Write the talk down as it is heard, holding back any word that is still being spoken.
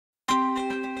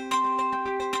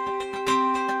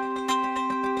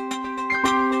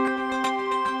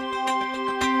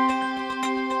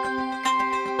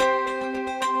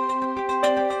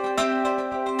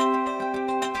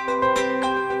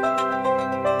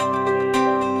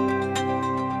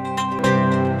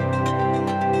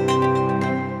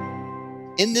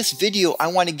In this video, I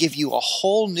want to give you a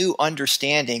whole new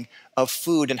understanding of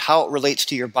food and how it relates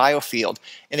to your biofield.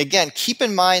 And again, keep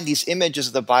in mind these images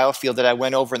of the biofield that I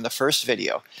went over in the first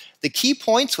video. The key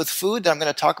points with food that I'm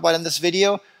going to talk about in this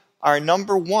video are: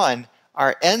 number one,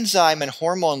 our enzyme and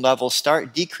hormone levels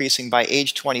start decreasing by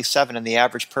age 27 in the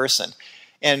average person.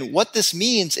 And what this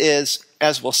means is,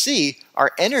 as we'll see, our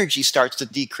energy starts to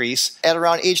decrease at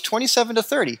around age 27 to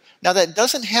 30. Now, that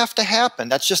doesn't have to happen.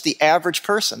 That's just the average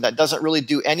person that doesn't really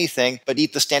do anything but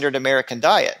eat the standard American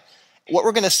diet. What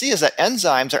we're going to see is that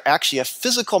enzymes are actually a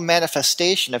physical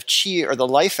manifestation of chi, or the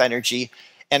life energy,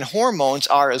 and hormones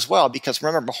are as well, because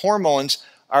remember, hormones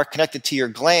are connected to your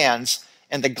glands,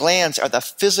 and the glands are the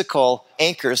physical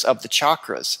anchors of the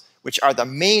chakras, which are the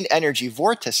main energy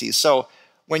vortices. So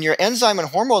when your enzyme and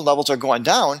hormone levels are going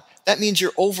down, that means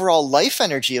your overall life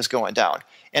energy is going down.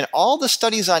 And all the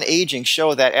studies on aging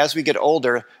show that as we get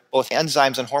older, both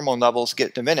enzymes and hormone levels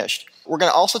get diminished. We're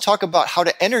going to also talk about how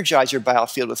to energize your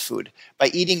biofield with food by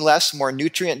eating less, more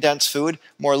nutrient-dense food,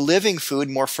 more living food,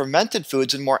 more fermented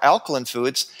foods, and more alkaline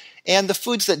foods, and the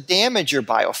foods that damage your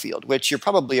biofield, which you're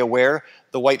probably aware: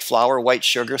 the white flour, white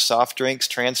sugar, soft drinks,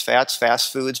 trans fats,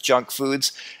 fast foods, junk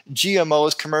foods,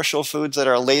 GMOs, commercial foods that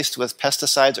are laced with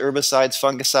pesticides, herbicides,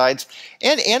 fungicides,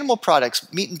 and animal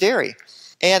products, meat and dairy.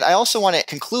 And I also want to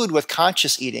conclude with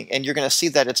conscious eating, and you're going to see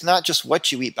that it's not just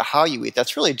what you eat, but how you eat.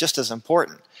 That's really just as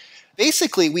important.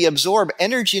 Basically, we absorb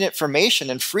energy and information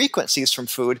and frequencies from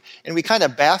food, and we kind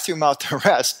of bathroom out the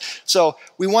rest. So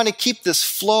we want to keep this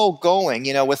flow going,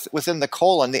 within the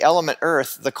colon, the element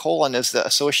earth. The colon is the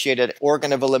associated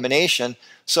organ of elimination.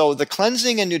 So the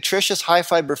cleansing and nutritious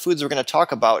high-fiber foods we're going to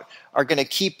talk about are going to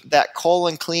keep that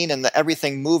colon clean and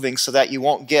everything moving so that you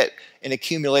won't get an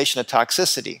accumulation of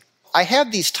toxicity. I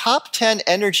have these top 10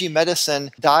 energy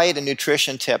medicine diet and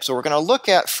nutrition tips. So we're going to look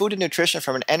at food and nutrition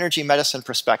from an energy medicine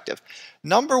perspective.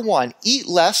 Number one, eat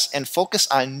less and focus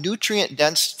on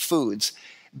nutrient-dense foods.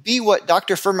 Be what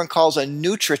Dr. Furman calls a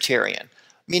nutritarian,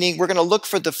 meaning we're going to look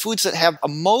for the foods that have a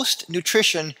most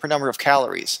nutrition per number of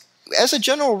calories. As a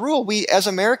general rule, we as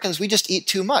Americans, we just eat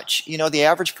too much. The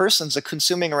average person's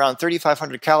consuming around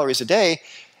 3,500 calories a day.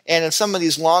 And in some of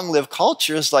these long-lived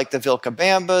cultures like the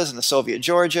Vilcabambas and the Soviet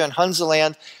Georgia and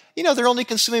Hunzaland, they're only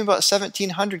consuming about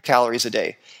 1,700 calories a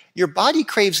day. Your body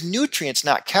craves nutrients,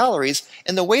 not calories,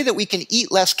 and the way that we can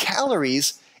eat less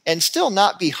calories and still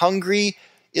not be hungry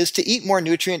is to eat more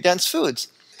nutrient-dense foods.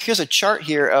 Here's a chart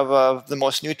here of the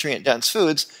most nutrient-dense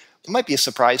foods. It might be a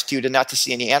surprise to you not to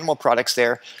see any animal products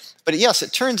there. But yes,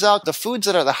 it turns out the foods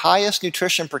that are the highest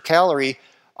nutrition per calorie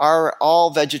are all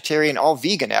vegetarian, all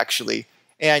vegan actually.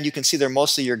 And you can see they're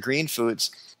mostly your green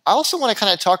foods. I also want to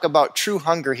kind of talk about true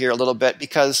hunger here a little bit,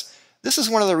 because this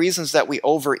is one of the reasons that we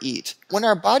overeat. When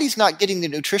our body's not getting the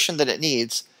nutrition that it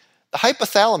needs, the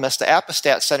hypothalamus, the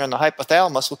apostat center in the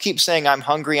hypothalamus, will keep saying, I'm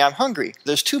hungry, I'm hungry.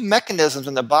 There's two mechanisms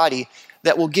in the body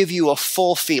that will give you a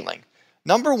full feeling.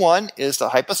 Number one is the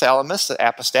hypothalamus, the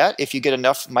apostat. If you get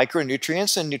enough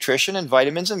micronutrients and nutrition and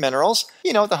vitamins and minerals,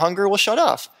 the hunger will shut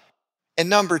off. And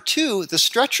number two, the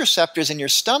stretch receptors in your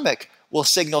stomach will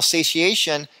signal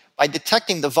satiation by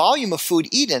detecting the volume of food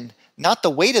eaten, not the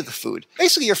weight of the food.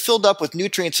 Basically, you're filled up with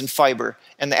nutrients and fiber,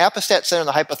 and the apostat center in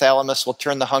the hypothalamus will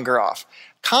turn the hunger off.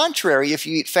 Contrary, if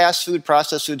you eat fast food,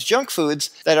 processed foods, junk foods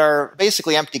that are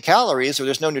basically empty calories or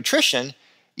there's no nutrition,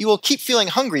 you will keep feeling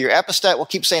hungry. Your apostat will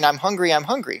keep saying, I'm hungry, I'm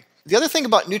hungry. The other thing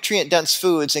about nutrient-dense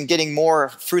foods and getting more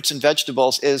fruits and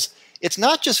vegetables is it's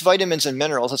not just vitamins and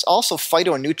minerals, it's also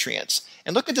phytonutrients.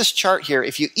 And look at this chart here.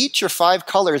 If you eat your 5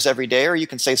 colors every day, or you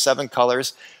can say 7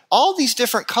 colors, all these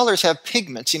different colors have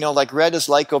pigments. Like red is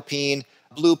lycopene,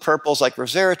 blue, purple is like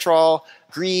resveratrol,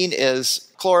 green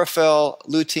is chlorophyll,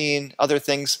 lutein, other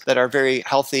things that are very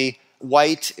healthy.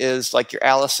 White is like your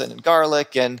allicin and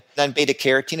garlic, and then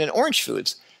beta-carotene and orange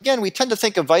foods. Again, we tend to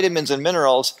think of vitamins and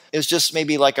minerals as just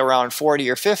maybe like around 40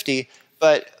 or 50,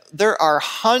 but there are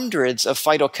hundreds of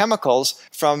phytochemicals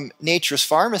from nature's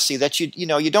pharmacy that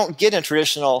you don't get in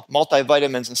traditional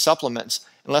multivitamins and supplements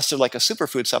unless they're like a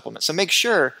superfood supplement. So make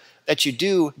sure that you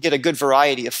do get a good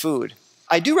variety of food.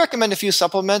 I do recommend a few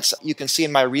supplements you can see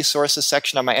in my resources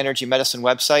section on my energy medicine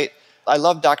website. I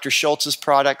love Dr. Schultz's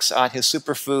products on his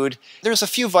superfood. There's a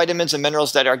few vitamins and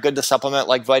minerals that are good to supplement,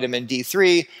 like vitamin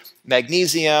D3,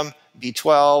 magnesium,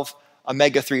 B12,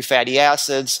 omega-3 fatty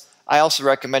acids. I also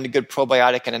recommend a good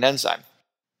probiotic and an enzyme.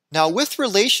 Now, with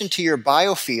relation to your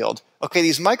biofield,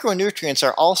 these micronutrients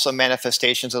are also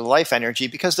manifestations of the life energy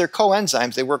because they're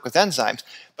coenzymes, they work with enzymes.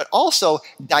 But also,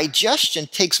 digestion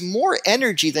takes more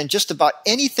energy than just about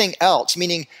anything else,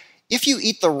 meaning if you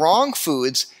eat the wrong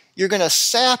foods, you're going to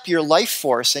sap your life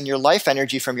force and your life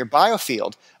energy from your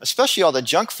biofield, especially all the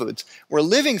junk foods, where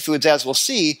living foods, as we'll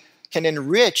see, can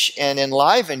enrich and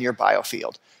enliven your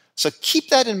biofield. So keep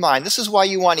that in mind. This is why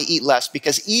you want to eat less,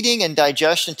 because eating and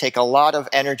digestion take a lot of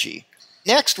energy.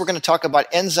 Next, we're going to talk about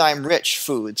enzyme-rich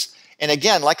foods. And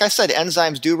again, like I said,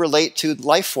 enzymes do relate to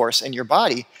life force in your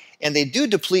body, and they do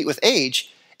deplete with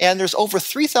age. And there's over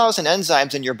 3,000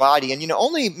 enzymes in your body, and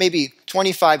only maybe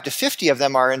 25 to 50 of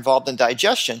them are involved in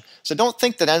digestion. So don't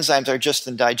think that enzymes are just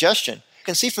in digestion. You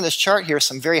can see from this chart here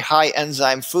some very high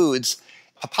enzyme foods,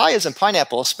 papayas and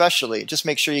pineapple especially. Just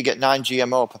make sure you get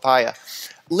non-GMO papaya.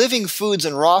 Living foods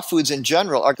and raw foods in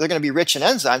general, they're going to be rich in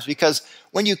enzymes, because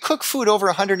when you cook food over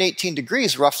 118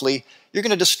 degrees roughly, you're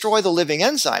going to destroy the living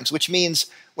enzymes, which means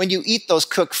when you eat those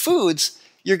cooked foods,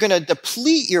 you're going to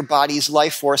deplete your body's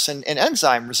life force and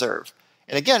enzyme reserve.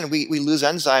 And again, we lose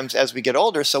enzymes as we get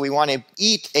older, so we want to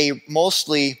eat a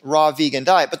mostly raw vegan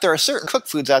diet. But there are certain cooked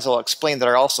foods, as I'll explain, that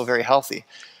are also very healthy.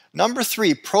 Number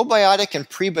 3, probiotic and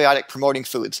prebiotic promoting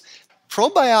foods.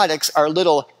 Probiotics are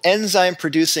little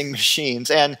enzyme-producing machines,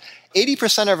 and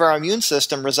 80% of our immune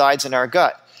system resides in our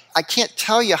gut. I can't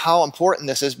tell you how important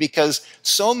this is, because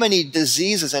so many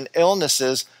diseases and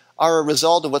illnesses are a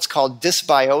result of what's called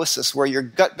dysbiosis, where your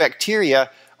gut bacteria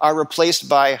are replaced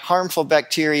by harmful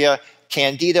bacteria,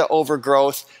 candida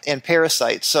overgrowth, and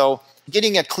parasites. So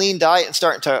getting a clean diet and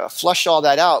starting to flush all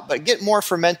that out, but get more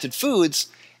fermented foods.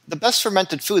 The best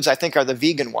fermented foods, I think, are the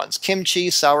vegan ones: kimchi,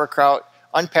 sauerkraut,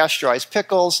 unpasteurized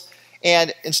pickles.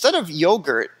 And instead of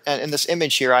yogurt, and in this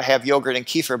image here I have yogurt and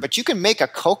kefir, but you can make a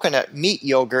coconut meat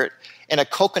yogurt and a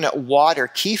coconut water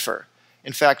kefir.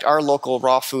 In fact, our local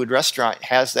raw food restaurant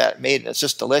has that made, and it's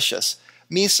just delicious.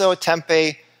 Miso,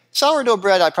 tempeh, sourdough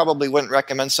bread I probably wouldn't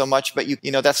recommend so much, but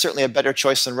that's certainly a better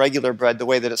choice than regular bread, the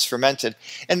way that it's fermented.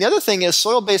 And the other thing is,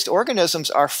 soil-based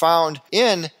organisms are found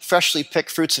in freshly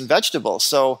picked fruits and vegetables,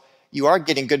 so you are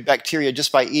getting good bacteria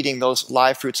just by eating those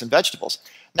live fruits and vegetables.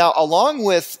 Now, along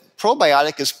with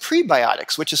probiotic is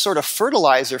prebiotics, which is sort of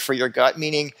fertilizer for your gut,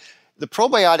 meaning the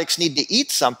probiotics need to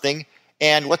eat something,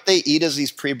 and what they eat is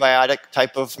these prebiotic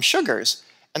type of sugars.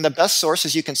 And the best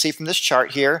sources you can see from this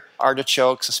chart here: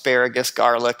 artichokes, asparagus,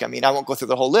 garlic. I won't go through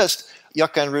the whole list.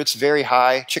 Yucca and roots, very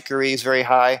high. Chicory is very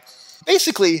high.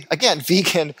 Basically, again,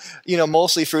 vegan,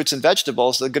 mostly fruits and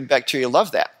vegetables. The good bacteria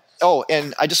love that. Oh,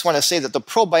 and I just want to say that the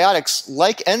probiotics,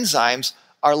 like enzymes,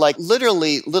 are like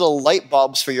literally little light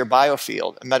bulbs for your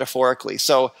biofield, metaphorically.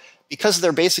 So because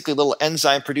they're basically little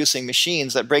enzyme-producing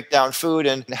machines that break down food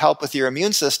and help with your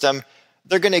immune system,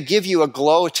 they're going to give you a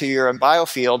glow to your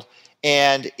biofield.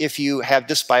 And if you have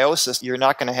dysbiosis, you're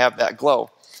not going to have that glow.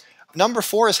 Number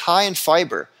 4 is high in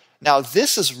fiber. Now,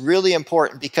 this is really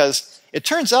important, because it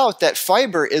turns out that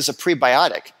fiber is a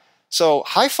prebiotic. So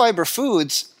high fiber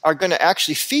foods are going to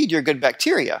actually feed your good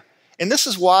bacteria. And this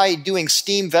is why doing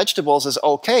steamed vegetables is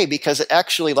okay, because it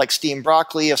actually, like steamed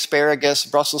broccoli, asparagus,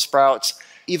 Brussels sprouts,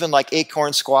 even like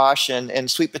acorn squash and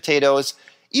sweet potatoes,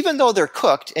 even though they're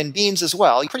cooked, and beans as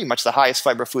well, pretty much the highest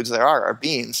fiber foods there are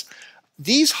beans.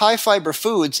 These high fiber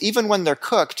foods, even when they're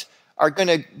cooked, are going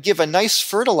to give a nice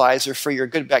fertilizer for your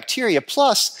good bacteria.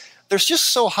 Plus, they're just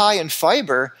so high in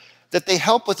fiber that they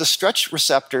help with the stretch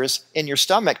receptors in your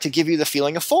stomach to give you the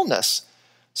feeling of fullness.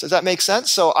 So does that make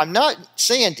sense? So I'm not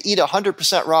saying to eat a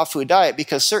 100% raw food diet,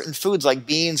 because certain foods like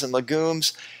beans and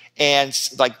legumes, and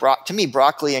to me,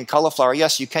 broccoli and cauliflower,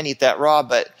 yes, you can eat that raw,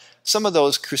 but some of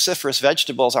those cruciferous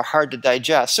vegetables are hard to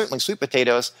digest. Certainly sweet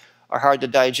potatoes are hard to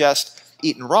digest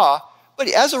eaten raw. But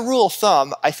as a rule of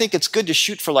thumb, I think it's good to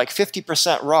shoot for like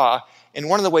 50% raw. And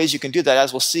one of the ways you can do that,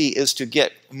 as we'll see, is to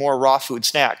get more raw food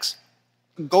snacks.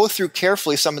 Go through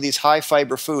carefully some of these high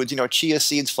fiber foods, chia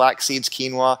seeds, flax seeds,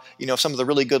 quinoa, some of the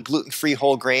really good gluten-free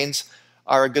whole grains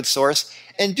are a good source.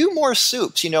 And do more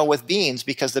soups, with beans,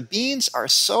 because the beans are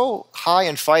so high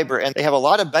in fiber and they have a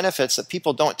lot of benefits that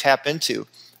people don't tap into.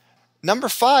 Number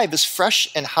 5 is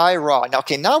fresh and high raw.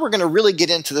 Now we're going to really get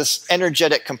into this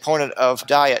energetic component of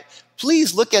diet.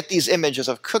 Please look at these images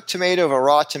of cooked tomato, of a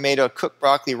raw tomato, cooked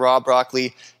broccoli, raw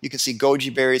broccoli. You can see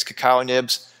goji berries, cacao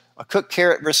nibs, a cooked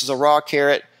carrot versus a raw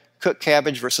carrot, cooked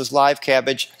cabbage versus live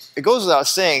cabbage. It goes without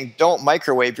saying, don't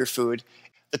microwave your food.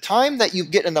 The time that you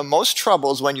get in the most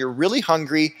trouble is when you're really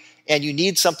hungry and you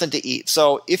need something to eat.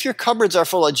 So if your cupboards are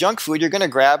full of junk food, you're going to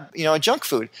grab, junk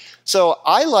food. So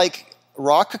I like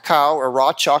raw cacao or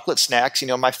raw chocolate snacks.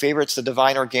 My favorite's the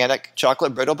Divine Organic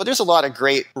chocolate brittle, but there's a lot of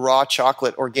great raw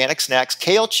chocolate organic snacks.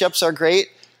 Kale chips are great.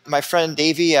 My friend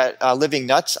Davey at Living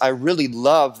Nuts, I really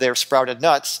love their sprouted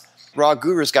nuts. Raw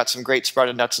Guru's got some great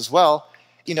sprouted nuts as well.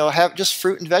 Have just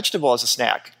fruit and vegetable as a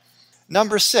snack.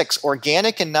 Number 6,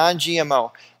 organic and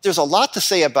non-GMO. There's a lot to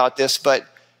say about this, but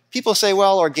people say,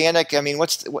 well, organic, I mean,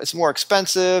 what's more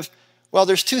expensive? Well,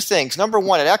 there's two things. Number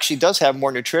one, it actually does have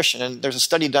more nutrition, and there's a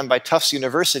study done by Tufts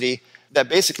University that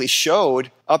basically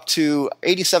showed up to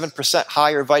 87%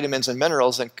 higher vitamins and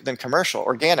minerals than commercial,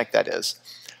 organic that is.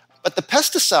 But the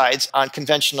pesticides on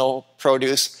conventional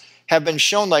produce have been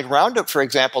shown, like Roundup, for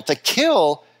example, to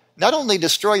kill, not only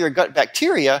destroy your gut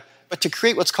bacteria, but to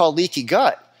create what's called leaky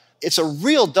gut. It's a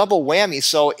real double whammy,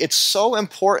 so it's so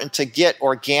important to get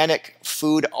organic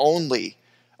food only,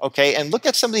 okay? And look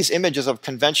at some of these images of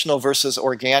conventional versus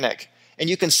organic, and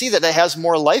you can see that it has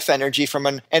more life energy from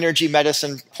an energy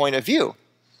medicine point of view.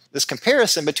 This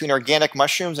comparison between organic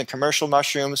mushrooms and commercial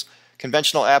mushrooms,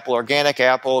 conventional apple, organic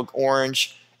apple,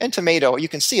 orange, and tomato, you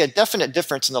can see a definite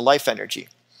difference in the life energy.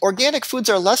 Organic foods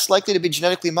are less likely to be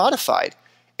genetically modified.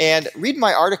 And read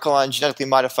my article on genetically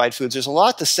modified foods. There's a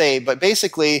lot to say, but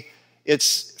basically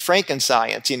it's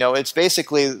Frankenscience. It's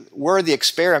basically we're the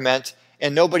experiment,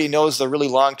 and nobody knows the really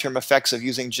long-term effects of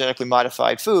using genetically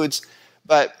modified foods.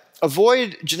 But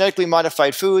avoid genetically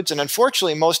modified foods, and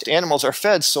unfortunately most animals are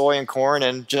fed soy and corn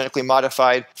and genetically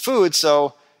modified foods,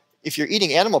 so if you're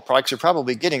eating animal products, you're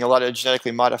probably getting a lot of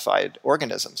genetically modified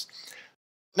organisms.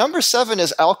 Number 7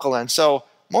 is alkaline. So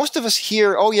most of us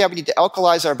hear, oh yeah, we need to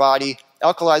alkalize our body,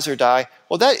 alkalize or die.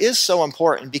 Well, that is so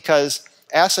important because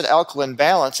acid-alkaline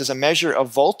balance is a measure of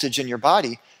voltage in your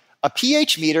body. A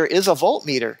pH meter is a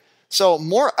voltmeter. So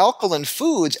more alkaline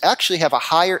foods actually have a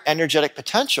higher energetic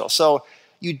potential. So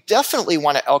you definitely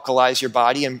want to alkalize your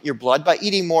body and your blood by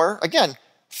eating more, again,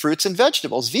 fruits and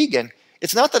vegetables, vegan.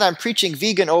 It's not that I'm preaching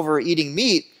vegan over eating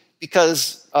meat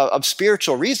because of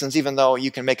spiritual reasons, even though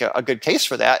you can make a good case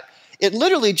for that. It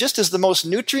literally just is the most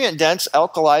nutrient-dense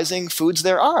alkalizing foods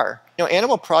there are.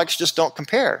 Animal products just don't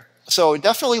compare. So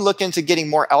definitely look into getting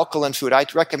more alkaline food.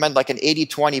 I'd recommend like an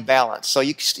 80-20 balance. So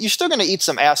you're still going to eat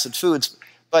some acid foods,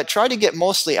 but try to get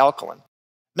mostly alkaline.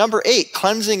 Number 8,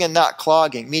 cleansing and not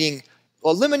clogging, meaning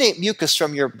eliminate mucus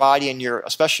from your body and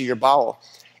especially your bowel.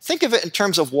 Think of it in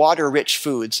terms of water-rich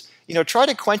foods. Try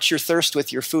to quench your thirst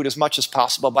with your food as much as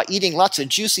possible by eating lots of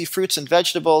juicy fruits and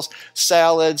vegetables,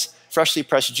 salads, freshly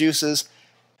pressed juices.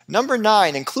 Number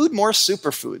 9, include more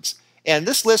superfoods. And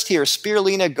this list here is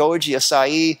spirulina, goji,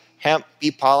 acai, hemp,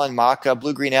 bee pollen, maca,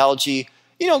 blue-green algae,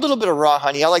 a little bit of raw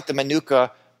honey. I like the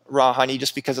manuka raw honey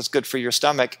just because it's good for your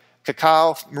stomach.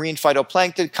 Cacao, marine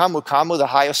phytoplankton, camu camu, the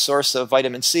highest source of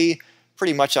vitamin C,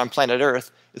 pretty much on planet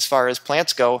Earth as far as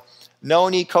plants go.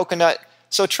 Noni, coconut.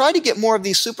 So try to get more of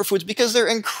these superfoods because they're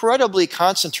incredibly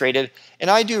concentrated. And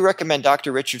I do recommend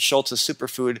Dr. Richard Schultz's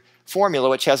superfood formula,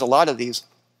 which has a lot of these.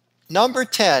 Number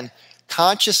 10,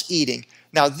 conscious eating.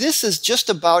 Now, this is just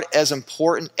about as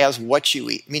important as what you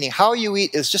eat, meaning how you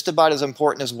eat is just about as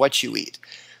important as what you eat.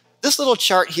 This little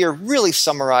chart here really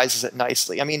summarizes it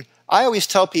nicely. I mean, I always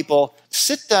tell people,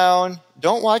 sit down,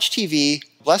 don't watch TV,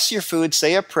 bless your food,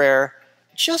 say a prayer,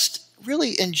 just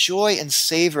really enjoy and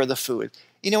savor the food.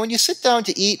 When you sit down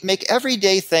to eat, make every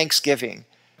day Thanksgiving.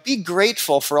 Be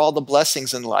grateful for all the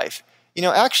blessings in life.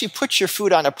 Actually put your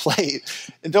food on a plate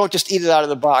and don't just eat it out of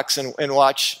the box and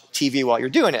watch TV while you're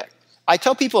doing it. I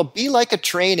tell people, be like a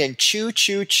train and chew,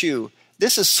 chew, chew.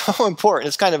 This is so important.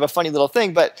 It's kind of a funny little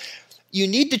thing, but you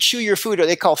need to chew your food, or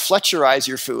they call Fletcherize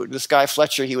your food. This guy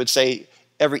Fletcher, he would say,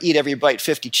 eat every bite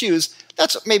 50 chews.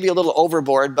 That's maybe a little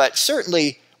overboard, but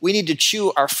certainly we need to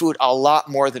chew our food a lot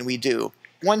more than we do.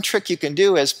 One trick you can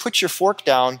do is put your fork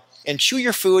down and chew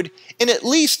your food and at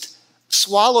least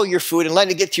swallow your food and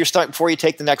let it get to your stomach before you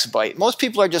take the next bite. Most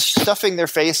people are just stuffing their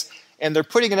face and they're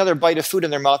putting another bite of food in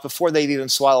their mouth before they've even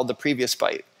swallowed the previous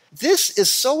bite. This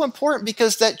is so important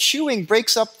because that chewing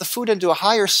breaks up the food into a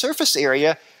higher surface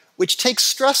area, which takes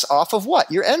stress off of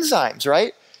what? Your enzymes,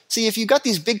 right? See, if you've got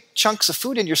these big chunks of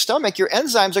food in your stomach, your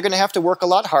enzymes are going to have to work a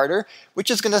lot harder, which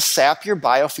is going to sap your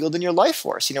biofield and your life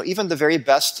force, even the very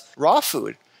best raw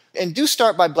food. And do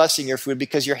start by blessing your food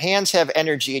because your hands have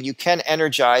energy and you can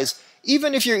energize.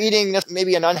 Even if you're eating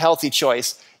maybe an unhealthy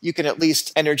choice, you can at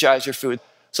least energize your food.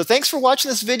 So thanks for watching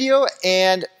this video,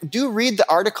 and do read the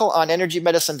article on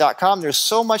energymedicine.com. There's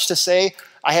so much to say.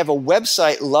 I have a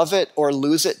website,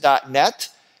 loveitOrloseIt.net,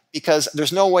 because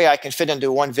there's no way I can fit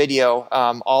into one video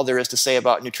all there is to say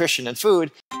about nutrition and food.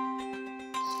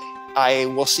 I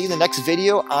will see you in the next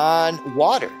video on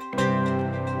water.